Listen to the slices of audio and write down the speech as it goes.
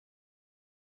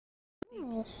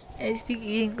I speak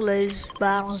English, but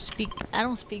I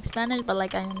don't speak Spanish, but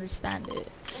like I understand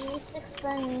it. You speak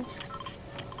Spanish.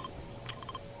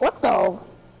 What the?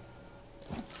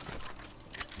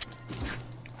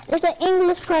 It's an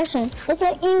English person. It's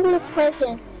an English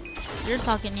person. You're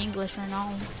talking English right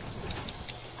now.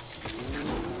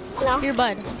 No. Here,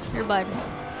 bud. Here, bud.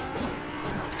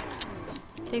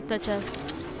 Take the chest.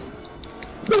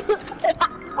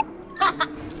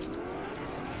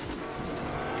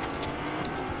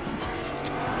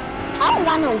 I don't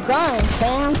got no gun,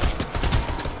 fam.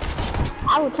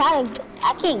 I will try to.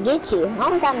 I can't get you. I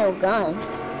don't got no gun.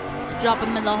 Drop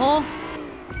him in the hole.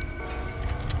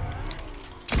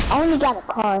 I only got a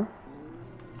car.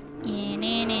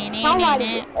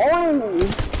 Somebody on me.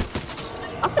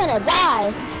 I'm finna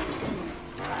die.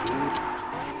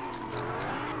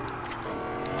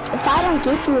 If I don't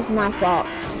get you, it's my fault.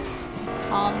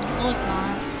 No, it's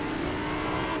not.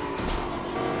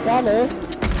 That is.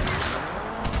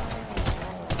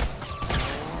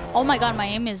 Oh my god, my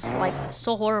aim is like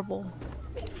so horrible.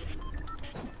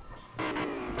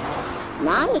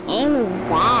 My aim is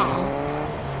bad.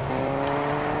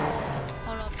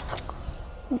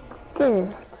 This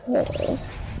is crazy.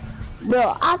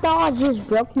 Bro, I thought I just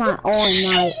broke my own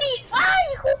mic.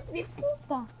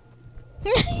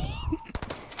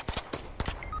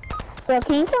 Bro,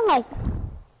 can you come like...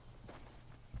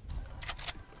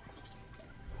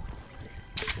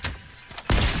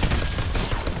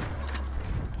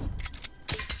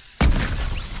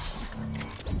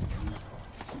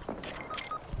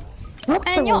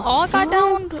 And you all got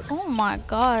down? Oh my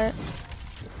god.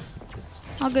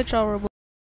 I'll get y'all reward.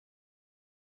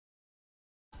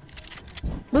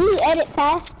 Do you edit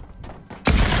fast?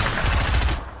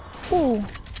 Ooh.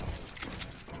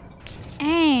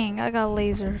 Dang, I got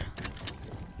lasered.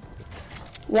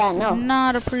 Yeah, no.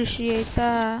 Not appreciate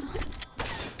that.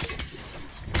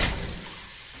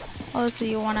 Oh, so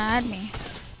you wanna add me?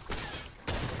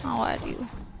 I'll add you.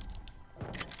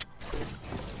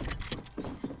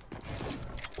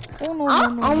 Oh no, no,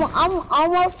 no. I'm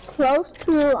almost close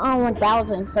to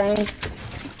 1,000 frames.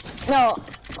 No,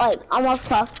 like almost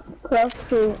close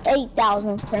to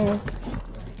 8,000 frames.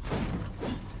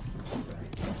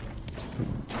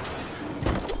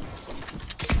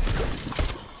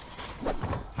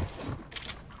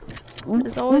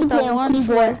 There's always that one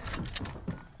keyboard.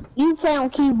 You play on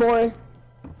keyboard.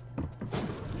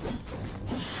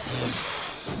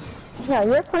 No,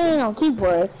 you're playing on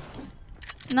keyboard.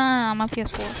 Nah, I'm on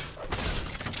PS4.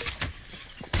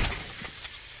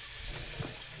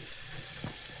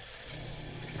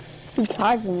 You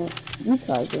charging it. You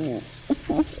charging it.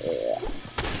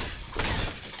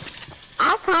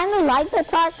 I kind of like the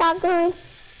charge shotgun.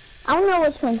 I don't know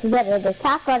which one's better, the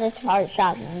tac or the charge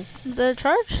shotgun. The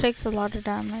charge takes a lot of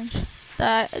damage.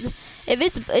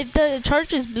 If the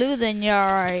charge is blue, then you're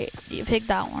alright. You pick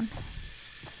that one.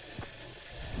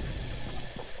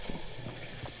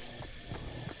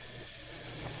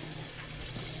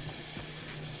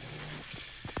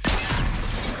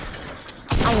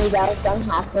 I knew that was gonna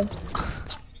happen.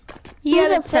 He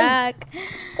had attack.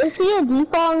 Is he a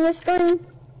default on your screen?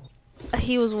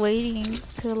 He was waiting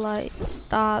to like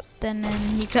stop, and then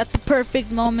he got the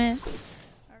perfect moment.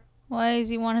 Why does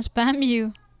he want to spam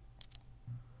you?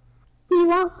 He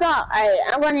won't stop. Alright,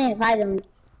 I'm gonna invite him.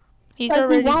 He's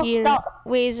already here. Stop.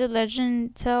 Wait, is it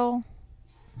Legend Tell?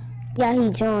 Yeah, he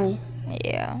joined.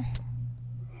 Yeah.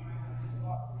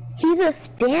 He's a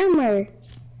spammer.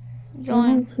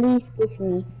 Join. Please gift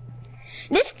me.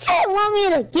 This kid want me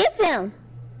to gift him.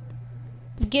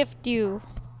 Gift you.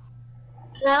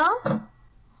 No?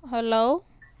 Hello?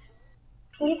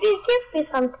 Can you please gift me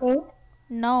something?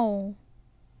 No.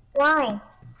 Why?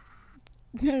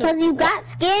 Because you got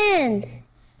skins.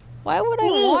 Why would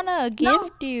I wanna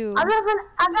gift you? I don't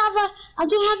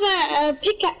have a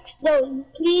pickaxe though.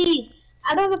 Please,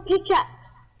 I don't have a pickaxe.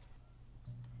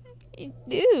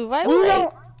 Dude, why would I?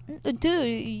 Dude,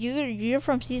 you're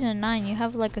from season 9. You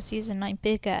have like a season 9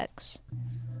 pickaxe.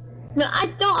 No, I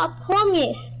don't. I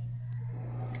promise.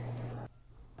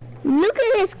 Look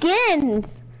at his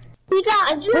skins. He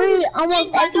got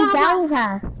almost every battle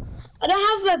pass. I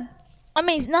don't have a. I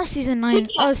mean, it's not season 9.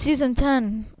 Oh, season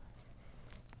 10.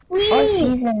 Please. Or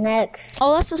season next.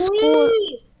 Oh, that's a cool.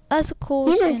 That's a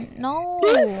cool skin. No,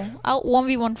 I'll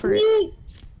 1v1 for it.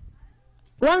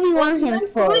 1v1 him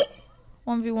for it.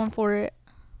 1v1 for it.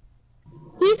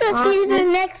 He's a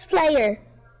season next player.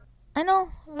 I know.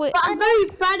 Wait, but I'm very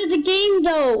proud of the game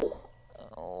though.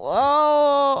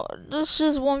 Oh, let's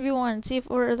just 1v1. See if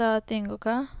we're the thing,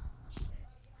 okay?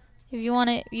 If you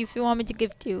want it, if you want me to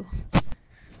gift you.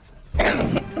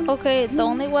 Okay, the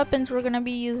only weapons we're gonna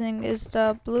be using is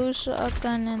the blue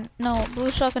shotgun and blue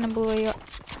shotgun and blue AR.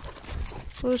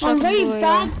 Blue shotgun, I'm very blue AR.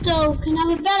 bad though. Can I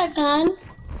have a better gun?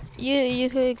 You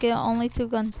could get only 2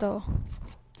 guns though.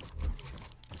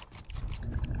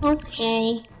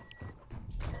 Okay.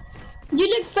 You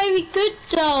look very good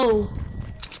though.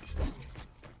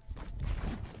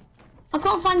 I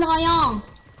can't find the IR.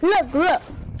 Look.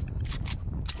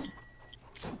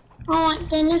 Alright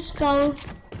then, let's go.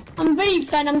 I'm very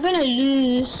bad, I'm gonna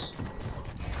lose.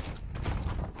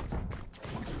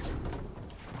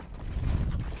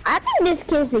 I think this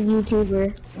kid's a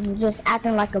YouTuber and just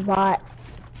acting like a bot.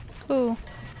 Who?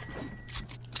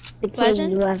 The kid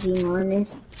Legend? you have been on this.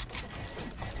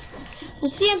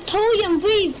 See, I told you I'm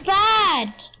very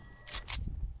bad.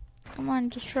 Come on,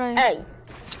 just try. Hey,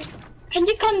 can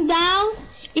you come down?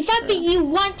 If I beat you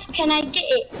once, can I get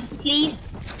it, please?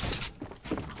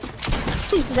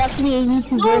 That's me, a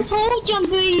YouTuber. No, I told you I'm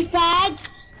very bad.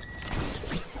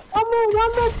 One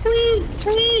more, please.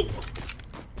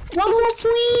 One more,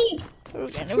 please. We're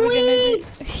gonna do...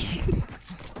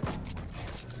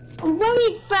 I'm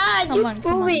very bad.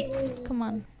 Come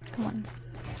on.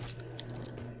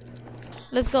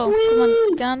 Let's go. Come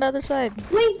on, get on the other side.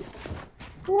 Wait.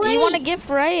 You want a gift,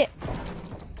 right?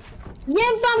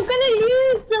 Yeah, but I'm gonna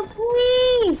lose, so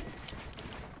please.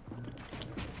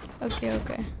 Okay.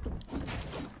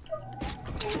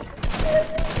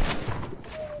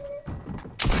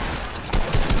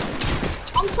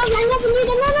 I'm sorry, I never need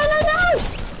it.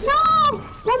 No!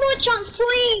 One more chance,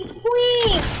 please.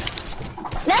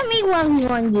 Let me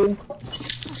 1v1 you.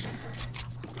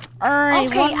 Alright,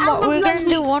 Okay, one more. We're gonna you.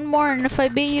 do one more, and if I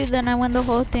beat you, then I win the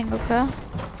whole thing, okay?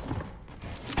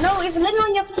 No, it's literally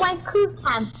on your flank crew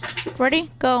camp. Ready?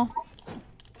 Go.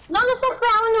 No, that's not fair.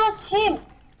 I want to rush him.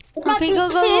 If I Okay, beat go.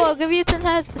 him- I'll give you 10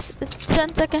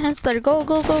 second hand start. Go.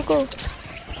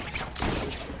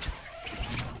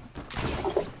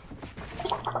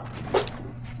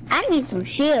 I need some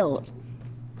shield.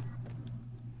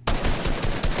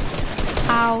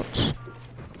 Ouch.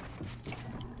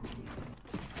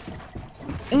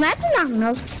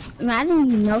 Imagine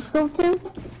you no-scoped him.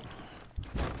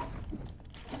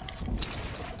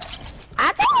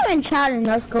 I think I've been trying to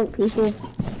no-scope people.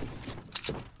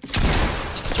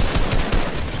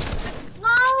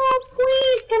 No,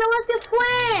 please, can I watch your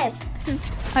plan?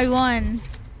 I won.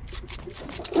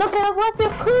 Look, can I watch your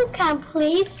crew camp,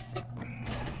 please?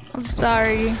 I'm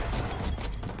sorry.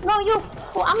 No,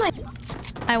 I'm like...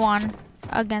 I won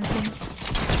against him.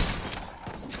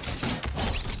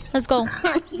 Let's go.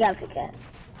 You gotta pick that.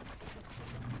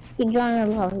 You joined the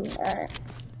lobby, alright.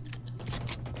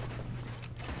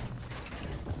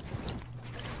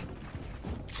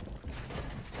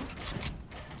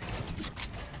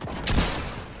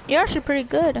 You're actually pretty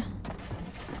good.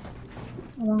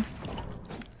 Yeah.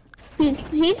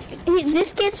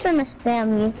 This kid's gonna spam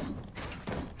me.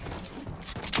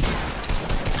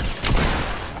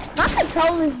 My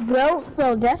controller's broke,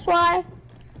 so that's why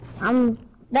I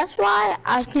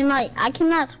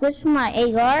cannot switch to my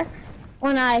AR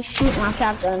when I shoot my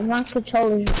shotgun. My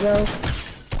controller's broke.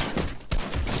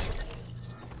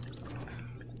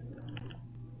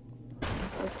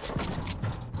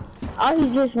 Oh,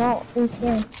 he just won't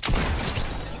listen.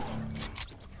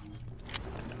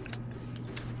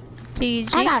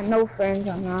 PG. I got no friends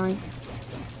online.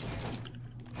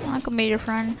 I can be your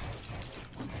friend.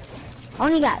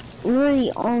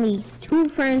 Only 2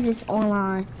 friends is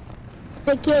online.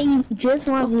 The kid you just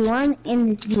 1v1 and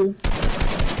it's you.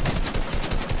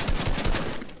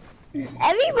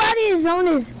 Everybody is on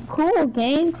this cool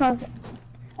game cause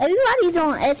everybody's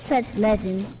on Apex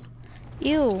Legends.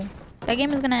 Ew. That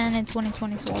game is gonna end in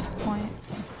 2020, so what's the point?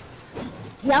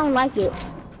 Yeah, I don't like it.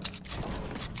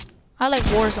 I like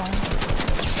Warzone.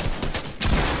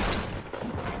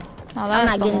 Now I'm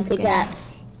that's not the getting home to game. that.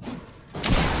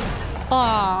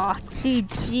 Aw,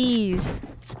 jeez.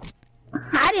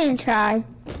 I didn't try.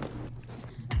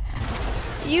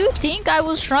 You think I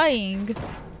was trying?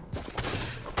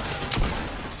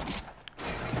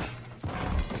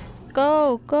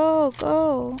 Go.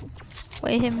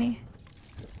 Wait, hit me.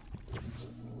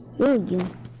 Who you?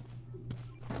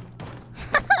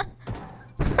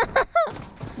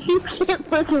 You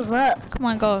can't look him up. Come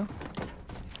on, go.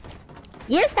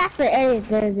 You're faster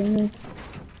editor than me.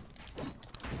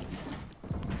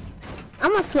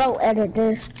 I'm a slow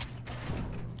editor.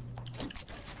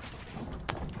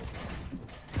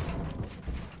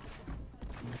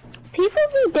 People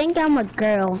do think I'm a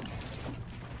girl.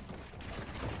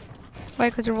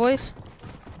 Wait, cause your voice?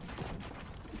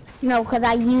 No, cause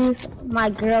I use my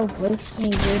girl voice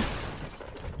changer.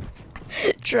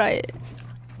 Try it.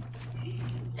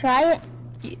 try it?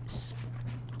 Yes.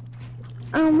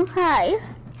 Okay.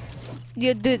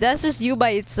 Yeah, dude, that's just you by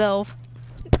itself.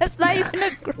 That's not even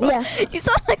a girl. Yeah. You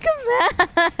sound like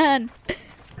a man.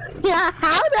 Yeah,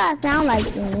 how do I sound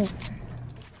like me?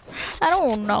 I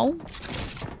don't know.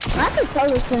 I could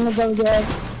totally sing a go good.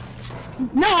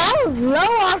 No, I was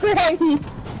low already.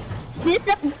 This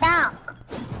doesn't count.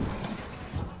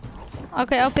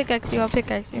 Okay, I'll pickaxe you. I'll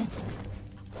pickaxe you.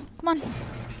 Come on.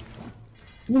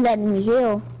 You letting me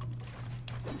heal.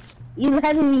 You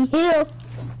letting me heal.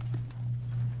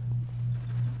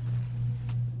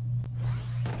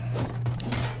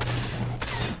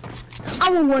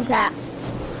 I'm on one tap.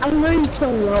 I'm really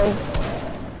so low.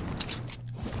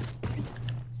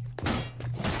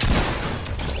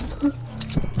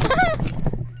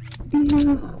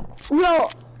 Yo,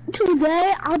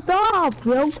 today I thought I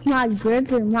broke my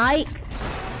gripping mic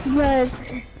because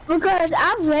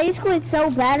I rage quit so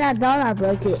bad I thought I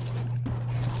broke it.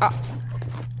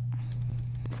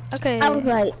 Okay. I was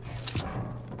like,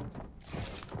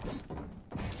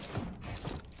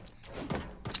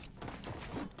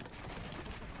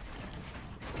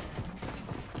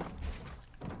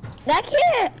 that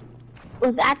kid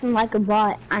was acting like a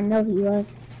bot. I know he was.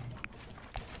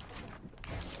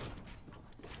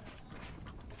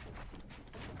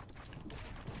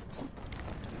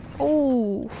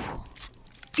 Oh.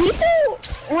 People,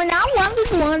 when I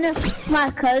was one of my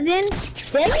cousins,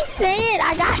 they be saying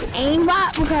I got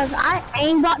aimbot because I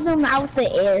aimbot them out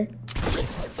the air.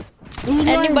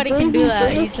 Anybody can do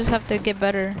that. You just have to get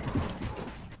better.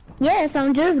 Yes,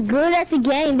 I'm just good at the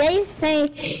game. They say,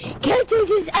 can't you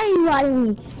just aimbot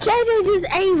me? Can't you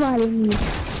just aimbot me?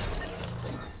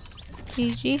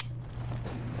 GG.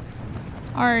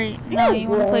 Alright, now you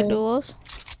wanna play duos?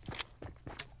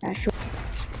 Yeah, sure.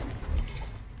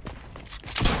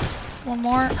 One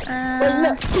more. Wait,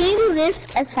 look, can you do this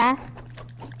as fast?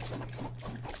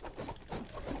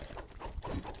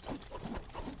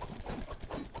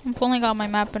 I'm pulling out my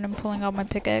map and I'm pulling out my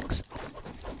pickaxe.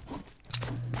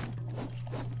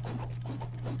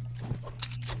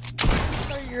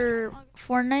 So your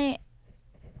Fortnite?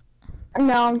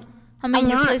 No. I mean I'm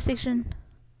your not. PlayStation?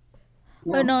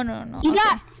 No. Oh no. You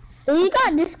Okay.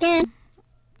 got this skin.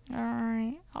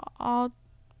 Alright. I'll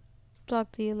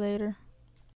talk to you later.